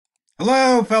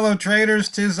Hello, fellow traders.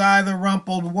 'Tis I, the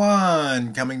Rumpled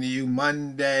One, coming to you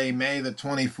Monday, May the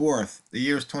 24th. The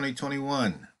year's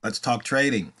 2021. Let's talk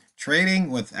trading. Trading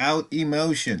without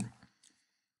emotion.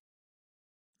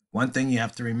 One thing you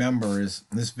have to remember is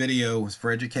this video is for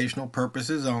educational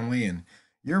purposes only, and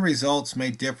your results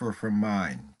may differ from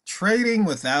mine. Trading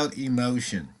without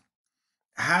emotion.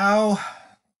 How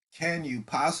can you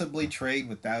possibly trade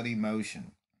without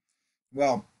emotion?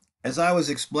 Well, as I was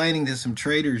explaining to some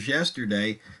traders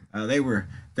yesterday,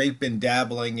 they've been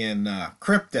dabbling in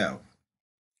crypto,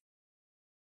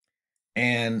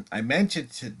 and I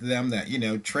mentioned to them that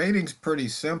trading's pretty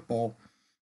simple,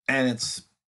 and it's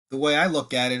the way I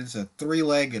look at it is a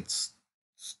three-legged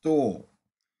stool,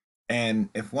 and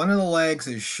if one of the legs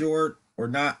is short or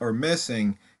not or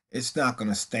missing, it's not going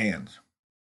to stand.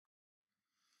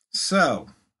 So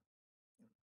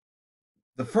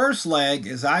the first leg,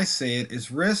 as I see it,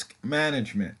 is risk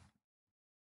management,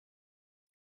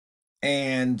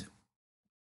 and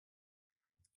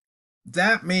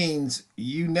that means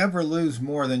you never lose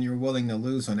more than you're willing to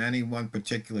lose on any one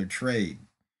particular trade.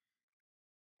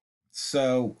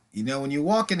 So, when you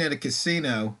walk into a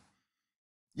casino,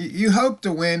 you hope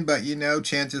to win, but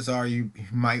chances are you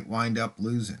might wind up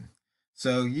losing.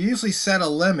 So, you usually set a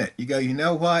limit. You go, you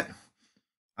know what?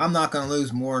 I'm not going to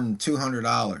lose more than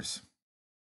 $200.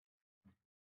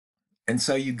 And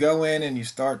so you go in and you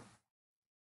start,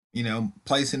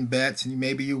 placing bets, and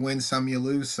maybe you win some, you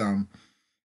lose some.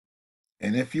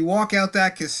 And if you walk out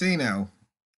that casino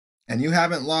and you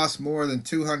haven't lost more than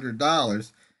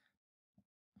 $200,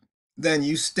 then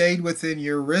you stayed within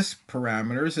your risk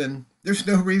parameters and there's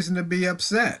no reason to be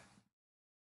upset.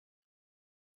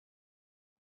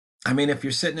 I mean, if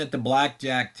you're sitting at the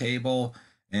blackjack table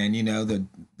and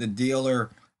the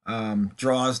dealer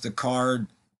draws the card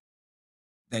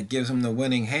that gives him the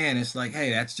winning hand, it's like, hey,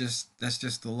 that's just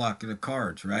the luck of the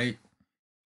cards, right?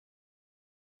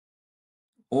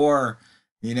 Or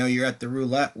you're at the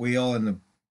roulette wheel and the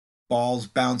ball's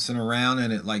bouncing around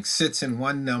and it like sits in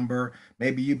one number.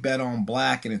 Maybe you bet on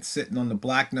black and it's sitting on the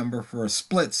black number for a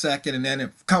split second and then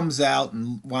it comes out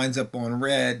and winds up on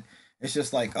red. It's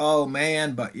just like, oh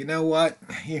man, but you know what?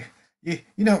 You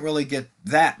don't really get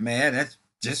that mad. That's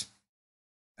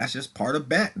just part of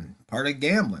betting, part of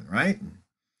gambling, right?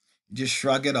 You just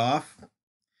shrug it off.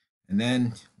 And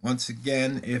then once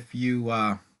again, if you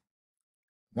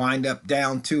wind up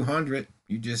down 200,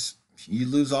 you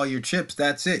lose all your chips.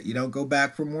 That's it. You don't go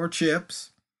back for more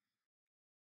chips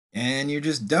and you're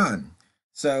just done.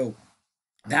 So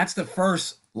that's the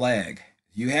first leg.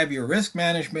 You have your risk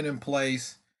management in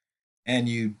place and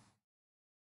you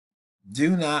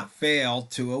do not fail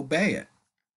to obey it.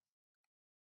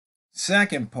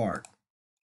 Second part,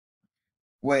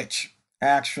 which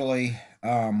actually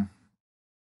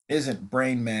isn't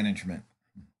brain management.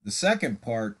 The second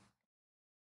part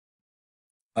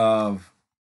of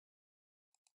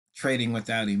trading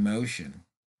without emotion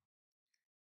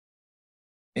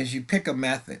is you pick a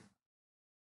method.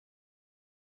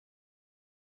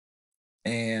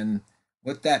 And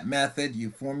with that method, you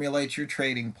formulate your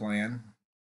trading plan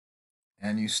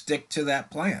and you stick to that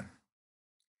plan.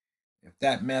 If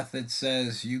that method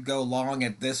says you go long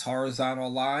at this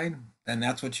horizontal line, then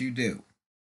that's what you do.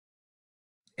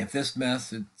 If this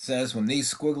method says when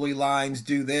these squiggly lines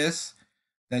do this,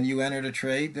 then you enter the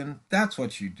trade, then that's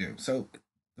what you do. So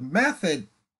the method,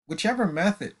 whichever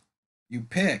method you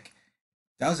pick,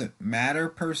 doesn't matter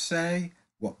per se.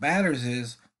 What matters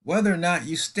is whether or not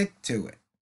you stick to it.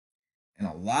 And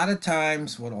a lot of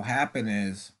times what will happen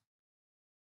is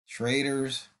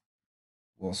traders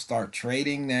will start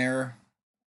trading their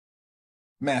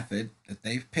method that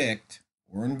they've picked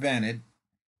or invented,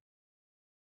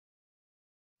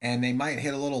 and they might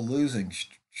hit a little losing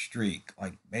streak.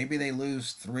 Like maybe they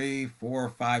lose 3, 4,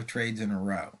 5 trades in a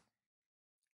row.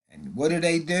 And what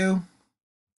do?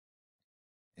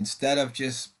 Instead of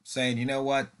just saying, you know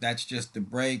what, that's just the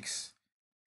breaks,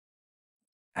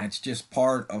 that's just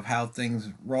part of how things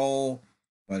roll,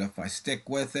 but if I stick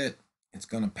with it, it's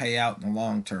going to pay out in the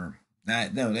long term.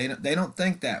 No, they don't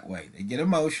think that way. They get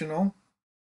emotional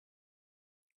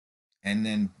and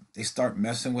then they start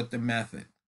messing with the method.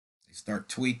 They start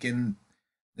tweaking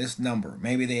this number.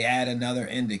 Maybe they add another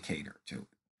indicator to it.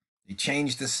 They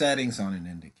change the settings on an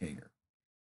indicator.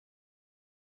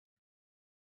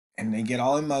 And they get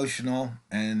all emotional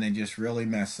and they just really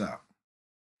mess up.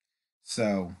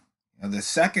 So, the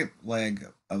second leg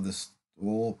of the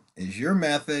stool is your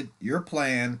method, your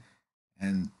plan,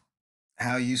 and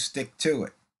how you stick to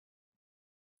it.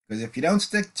 Because if you don't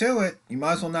stick to it, you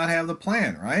might as well not have the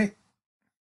plan, right?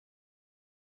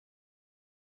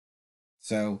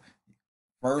 So,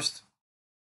 first,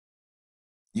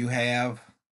 you have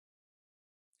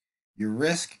your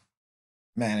risk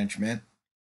management,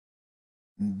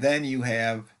 and then you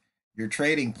have your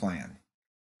trading plan.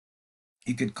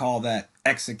 You could call that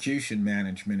execution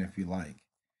management if you like.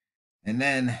 And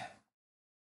then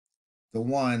the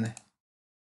one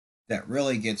that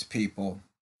really gets people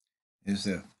is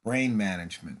the brain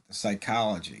management, the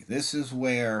psychology. This is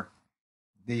where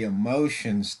the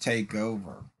emotions take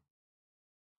over,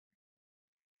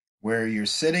 where you're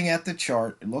sitting at the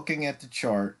chart, looking at the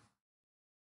chart,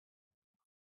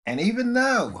 and even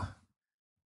though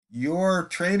your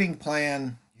trading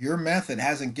plan, your method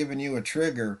hasn't given you a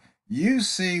trigger, you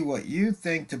see what you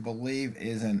think to believe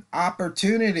is an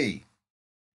opportunity.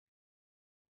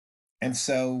 And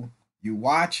so you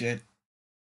watch it,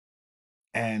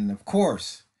 and of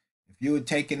course, if you had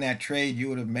taken that trade, you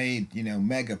would have made,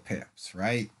 mega pips,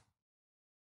 right?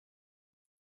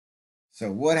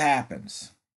 So what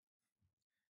happens?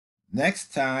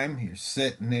 Next time you're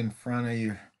sitting in front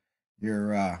of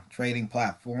your trading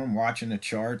platform watching the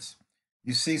charts,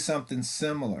 you see something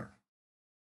similar,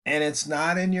 and it's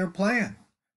not in your plan.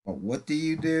 But what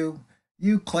do?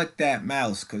 You click that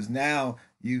mouse because now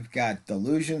you've got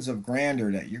delusions of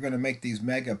grandeur that you're going to make these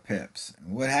mega pips.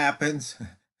 And what happens?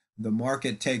 The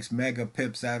market takes mega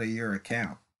pips out of your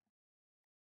account.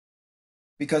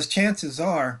 Because chances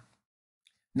are,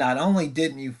 not only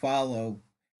didn't you follow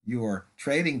your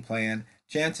trading plan,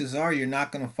 chances are you're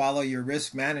not going to follow your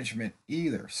risk management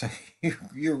either. So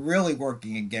you're really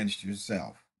working against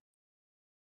yourself.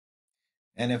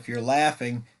 And if you're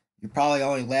laughing, you're probably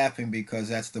only laughing because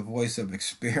that's the voice of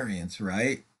experience,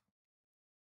 right?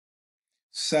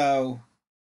 So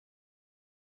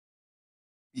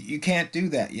you can't do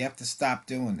that. You have to stop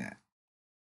doing that.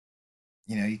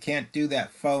 You can't do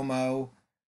that FOMO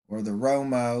or the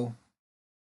ROMO.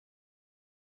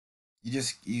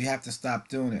 You have to stop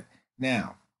doing it.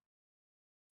 Now,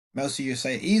 most of you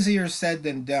say easier said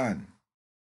than done.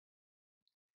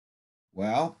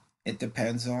 Well, it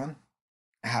depends on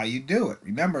how you do it.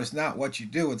 Remember, it's not what you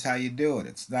do, it's how you do it.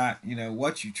 It's not,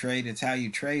 what you trade, it's how you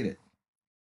trade it.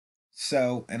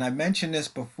 So, and I mentioned this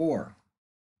before.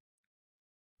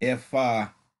 If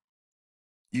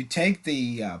you take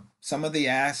the some of the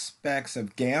aspects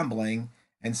of gambling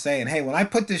and saying, "Hey, when I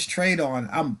put this trade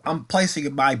on, I'm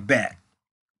placing my bet,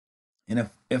 and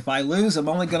if I lose, I'm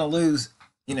only going to lose,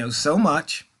 so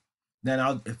much.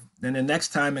 Then then the next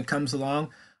time it comes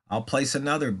along, I'll place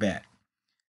another bet."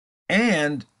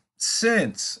 And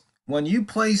since when you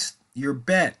place your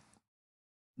bet,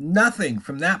 nothing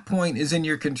from that point is in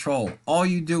your control. All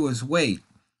you do is wait.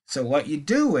 So what you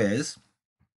do is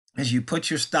you put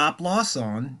your stop loss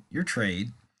on your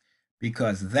trade,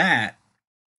 because that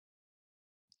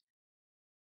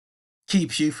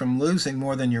keeps you from losing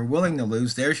more than you're willing to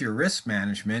lose. There's your risk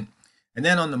management. And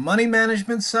then on the money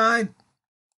management side,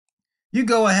 you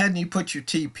go ahead and you put your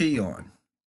TP on.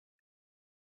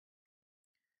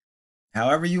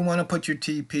 However you want to put your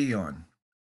TP on.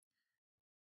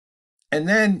 And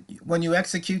then when you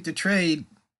execute the trade,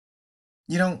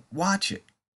 you don't watch it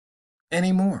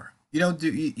anymore. You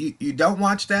don't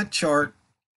watch that chart.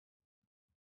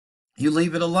 You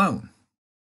leave it alone.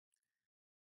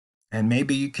 And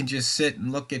maybe you can just sit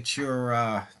and look at your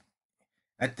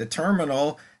at the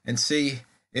terminal and see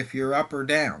if you're up or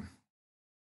down.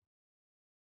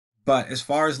 But as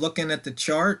far as looking at the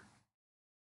chart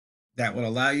that would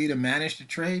allow you to manage the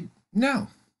trade, no,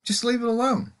 just leave it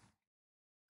alone.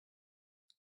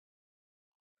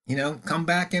 Come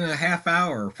back in a half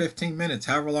hour or 15 minutes,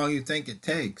 however long you think it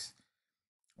takes.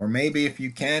 Or maybe if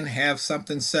you can, have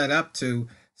something set up to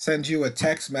send you a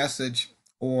text message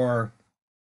or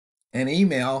an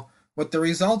email with the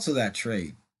results of that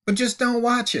trade. But just don't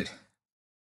watch it.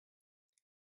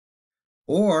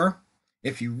 Or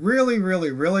if you really,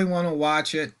 really, really want to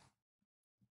watch it,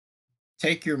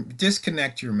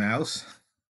 disconnect your mouse,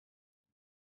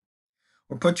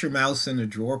 or put your mouse in a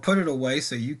drawer, put it away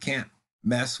so you can't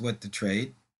mess with the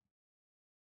trade,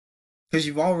 because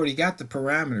you've already got the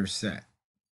parameters set.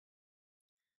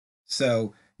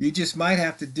 So you just might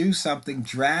have to do something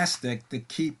drastic to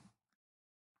keep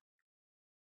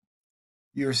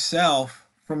yourself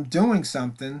from doing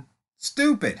something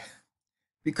stupid,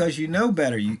 because you know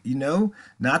better. You know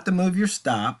not to move your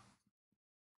stop,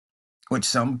 which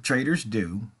some traders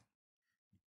do.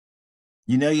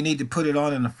 You need to put it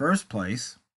on in the first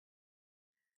place.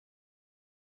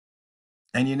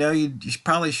 And you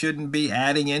probably shouldn't be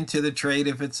adding into the trade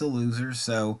if it's a loser.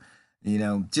 So,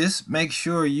 just make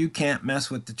sure you can't mess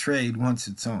with the trade once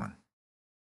it's on.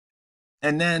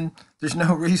 And then there's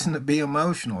no reason to be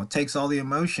emotional. It takes all the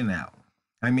emotion out.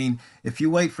 I mean, if you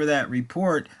wait for that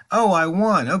report, oh, I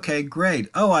won. Okay, great.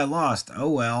 Oh, I lost. Oh,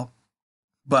 well.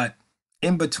 But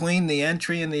in between the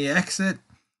entry and the exit,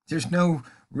 there's no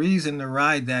reason to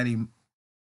ride that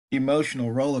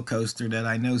emotional roller coaster that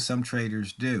I know some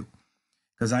traders do.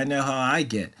 Because I know how I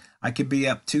get. I could be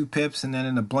up 2 pips, and then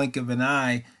in the blink of an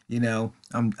eye,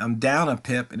 I'm down a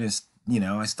pip, and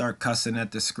I start cussing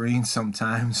at the screen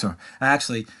sometimes. Or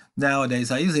actually, nowadays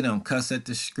I usually don't cuss at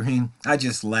the screen. I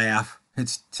just laugh.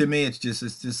 It's to me, it's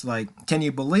just like, can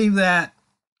you believe that?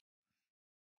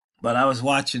 But I was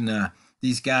watching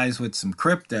these guys with some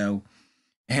crypto,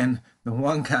 and the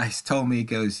one guy told me, he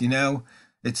goes,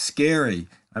 it's scary.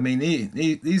 I mean,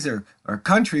 these are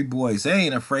country boys. They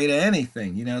ain't afraid of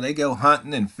anything. They go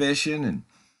hunting and fishing, and,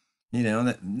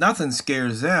 nothing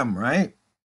scares them, right?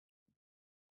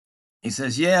 He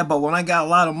says, yeah, but when I got a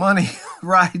lot of money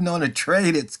riding on a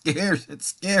trade, it scares. It's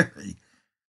scary.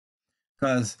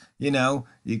 Because,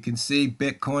 you can see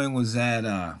Bitcoin was at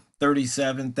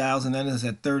 37,000, then it's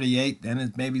at 38,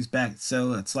 then maybe he's back.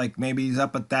 So it's like maybe he's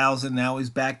up 1,000, now he's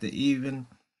back to even.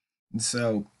 And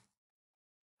so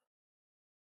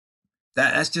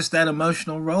that's just that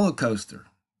emotional roller coaster.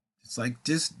 It's like,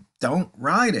 just don't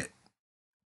ride it.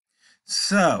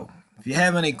 So, if you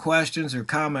have any questions or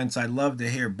comments, I'd love to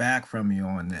hear back from you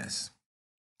on this.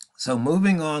 So,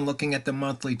 moving on, looking at the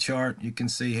monthly chart, you can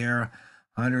see here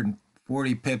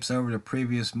 140 pips over the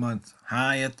previous month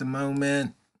high at the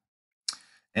moment.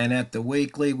 And at the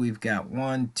weekly, we've got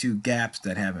 2 gaps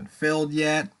that haven't filled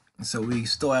yet. So, we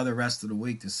still have the rest of the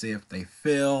week to see if they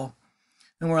fill.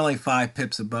 And we're only 5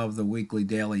 pips above the weekly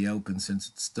daily open since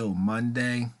it's still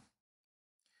Monday.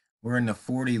 We're in the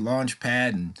 40 launch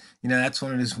pad, and that's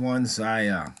one of those ones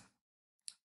I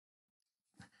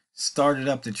started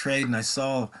up the trade, and I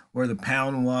saw where the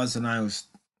pound was, and I was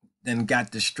then got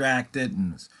distracted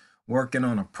and was working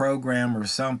on a program or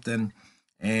something,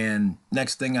 and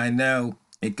next thing I know,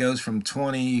 it goes from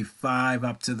 25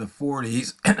 up to the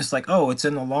 40s. It's like, oh, it's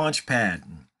in the launch pad.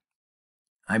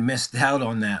 I missed out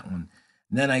on that one.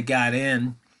 And then I got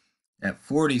in at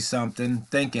 40 something,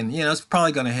 thinking, it's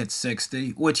probably going to hit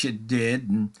 60, which it did.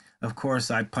 And of course,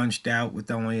 I punched out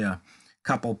with only a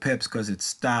couple pips because it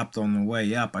stopped on the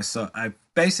way up. I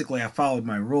followed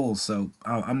my rules, so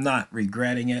I'm not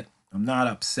regretting it. I'm not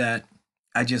upset.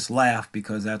 I just laugh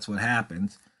because that's what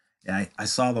happens. I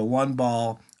saw the one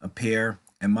ball appear,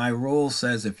 and my rule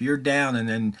says if you're down and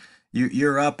then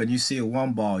you're up and you see a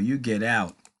one ball, you get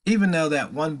out. Even though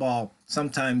that one ball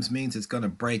sometimes means it's going to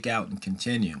break out and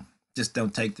continue. Just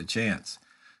don't take the chance.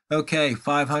 Okay,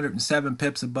 507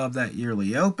 pips above that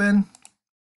yearly open.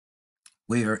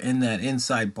 We are in that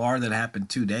inside bar that happened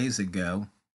 2 days ago.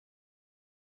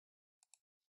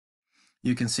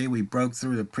 You can see we broke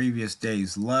through the previous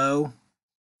day's low.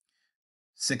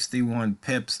 61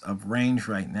 pips of range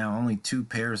right now, only 2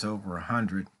 pairs over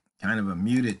 100. Kind of a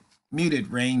muted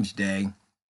range day.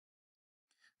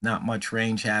 Not much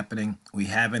range happening. We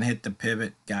haven't hit the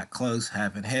pivot, got close,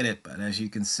 haven't hit it, but as you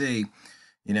can see,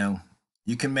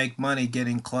 you can make money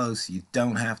getting close. You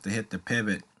don't have to hit the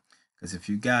pivot, because if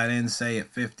you got in, say, at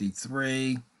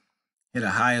 53, hit a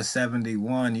high of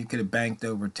 71, you could have banked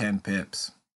over 10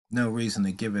 pips. No reason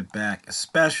to give it back,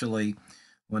 especially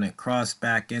when it crossed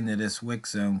back into this wick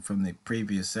zone from the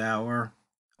previous hour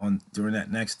during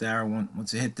that next hour.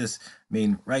 Once it hit this,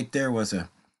 right there was a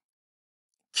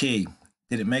key.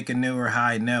 Did it make a newer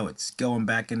high? No, it's going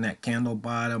back in that candle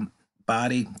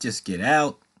body. Just get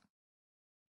out.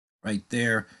 Right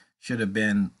there should have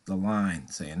been the line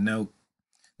saying nope.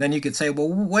 Then you could say, well,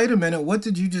 wait a minute. What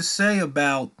did you just say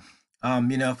about,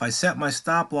 if I set my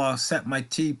stop loss, set my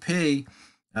TP,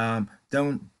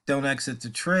 don't exit the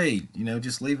trade.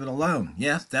 Just leave it alone.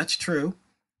 Yes, that's true.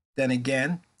 Then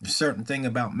again, there's a certain thing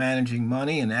about managing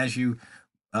money, and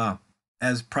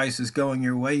as price is going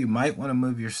your way, you might want to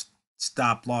move your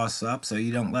stop loss up so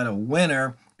you don't let a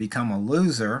winner become a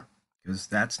loser, because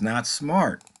that's not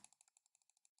smart.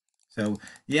 So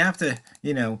you have to,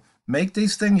 make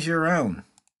these things your own.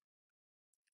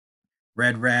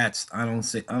 Red rats, I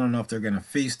don't know if they're going to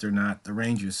feast or not. The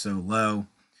range is so low.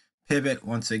 Pivot,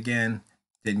 once again,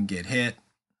 didn't get hit.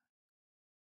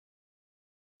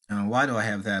 Why do I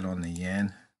have that on the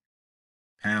yen?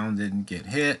 Pound didn't get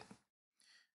hit.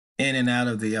 In and out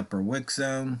of the upper wick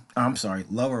zone.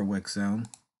 Lower wick zone.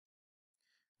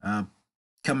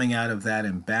 Coming out of that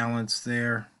imbalance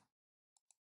there.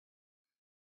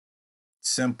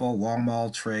 Simple long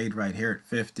ball trade right here at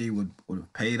 50 would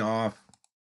have paid off.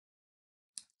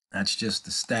 That's just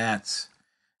the stats.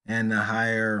 And the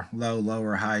higher low,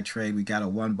 lower high trade, we got a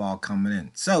one ball coming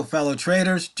in. So fellow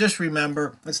traders, just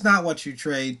remember, it's not what you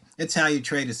trade, it's how you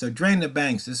trade it. So drain the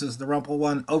banks. This is the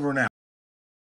TheRumpledOne, over and out.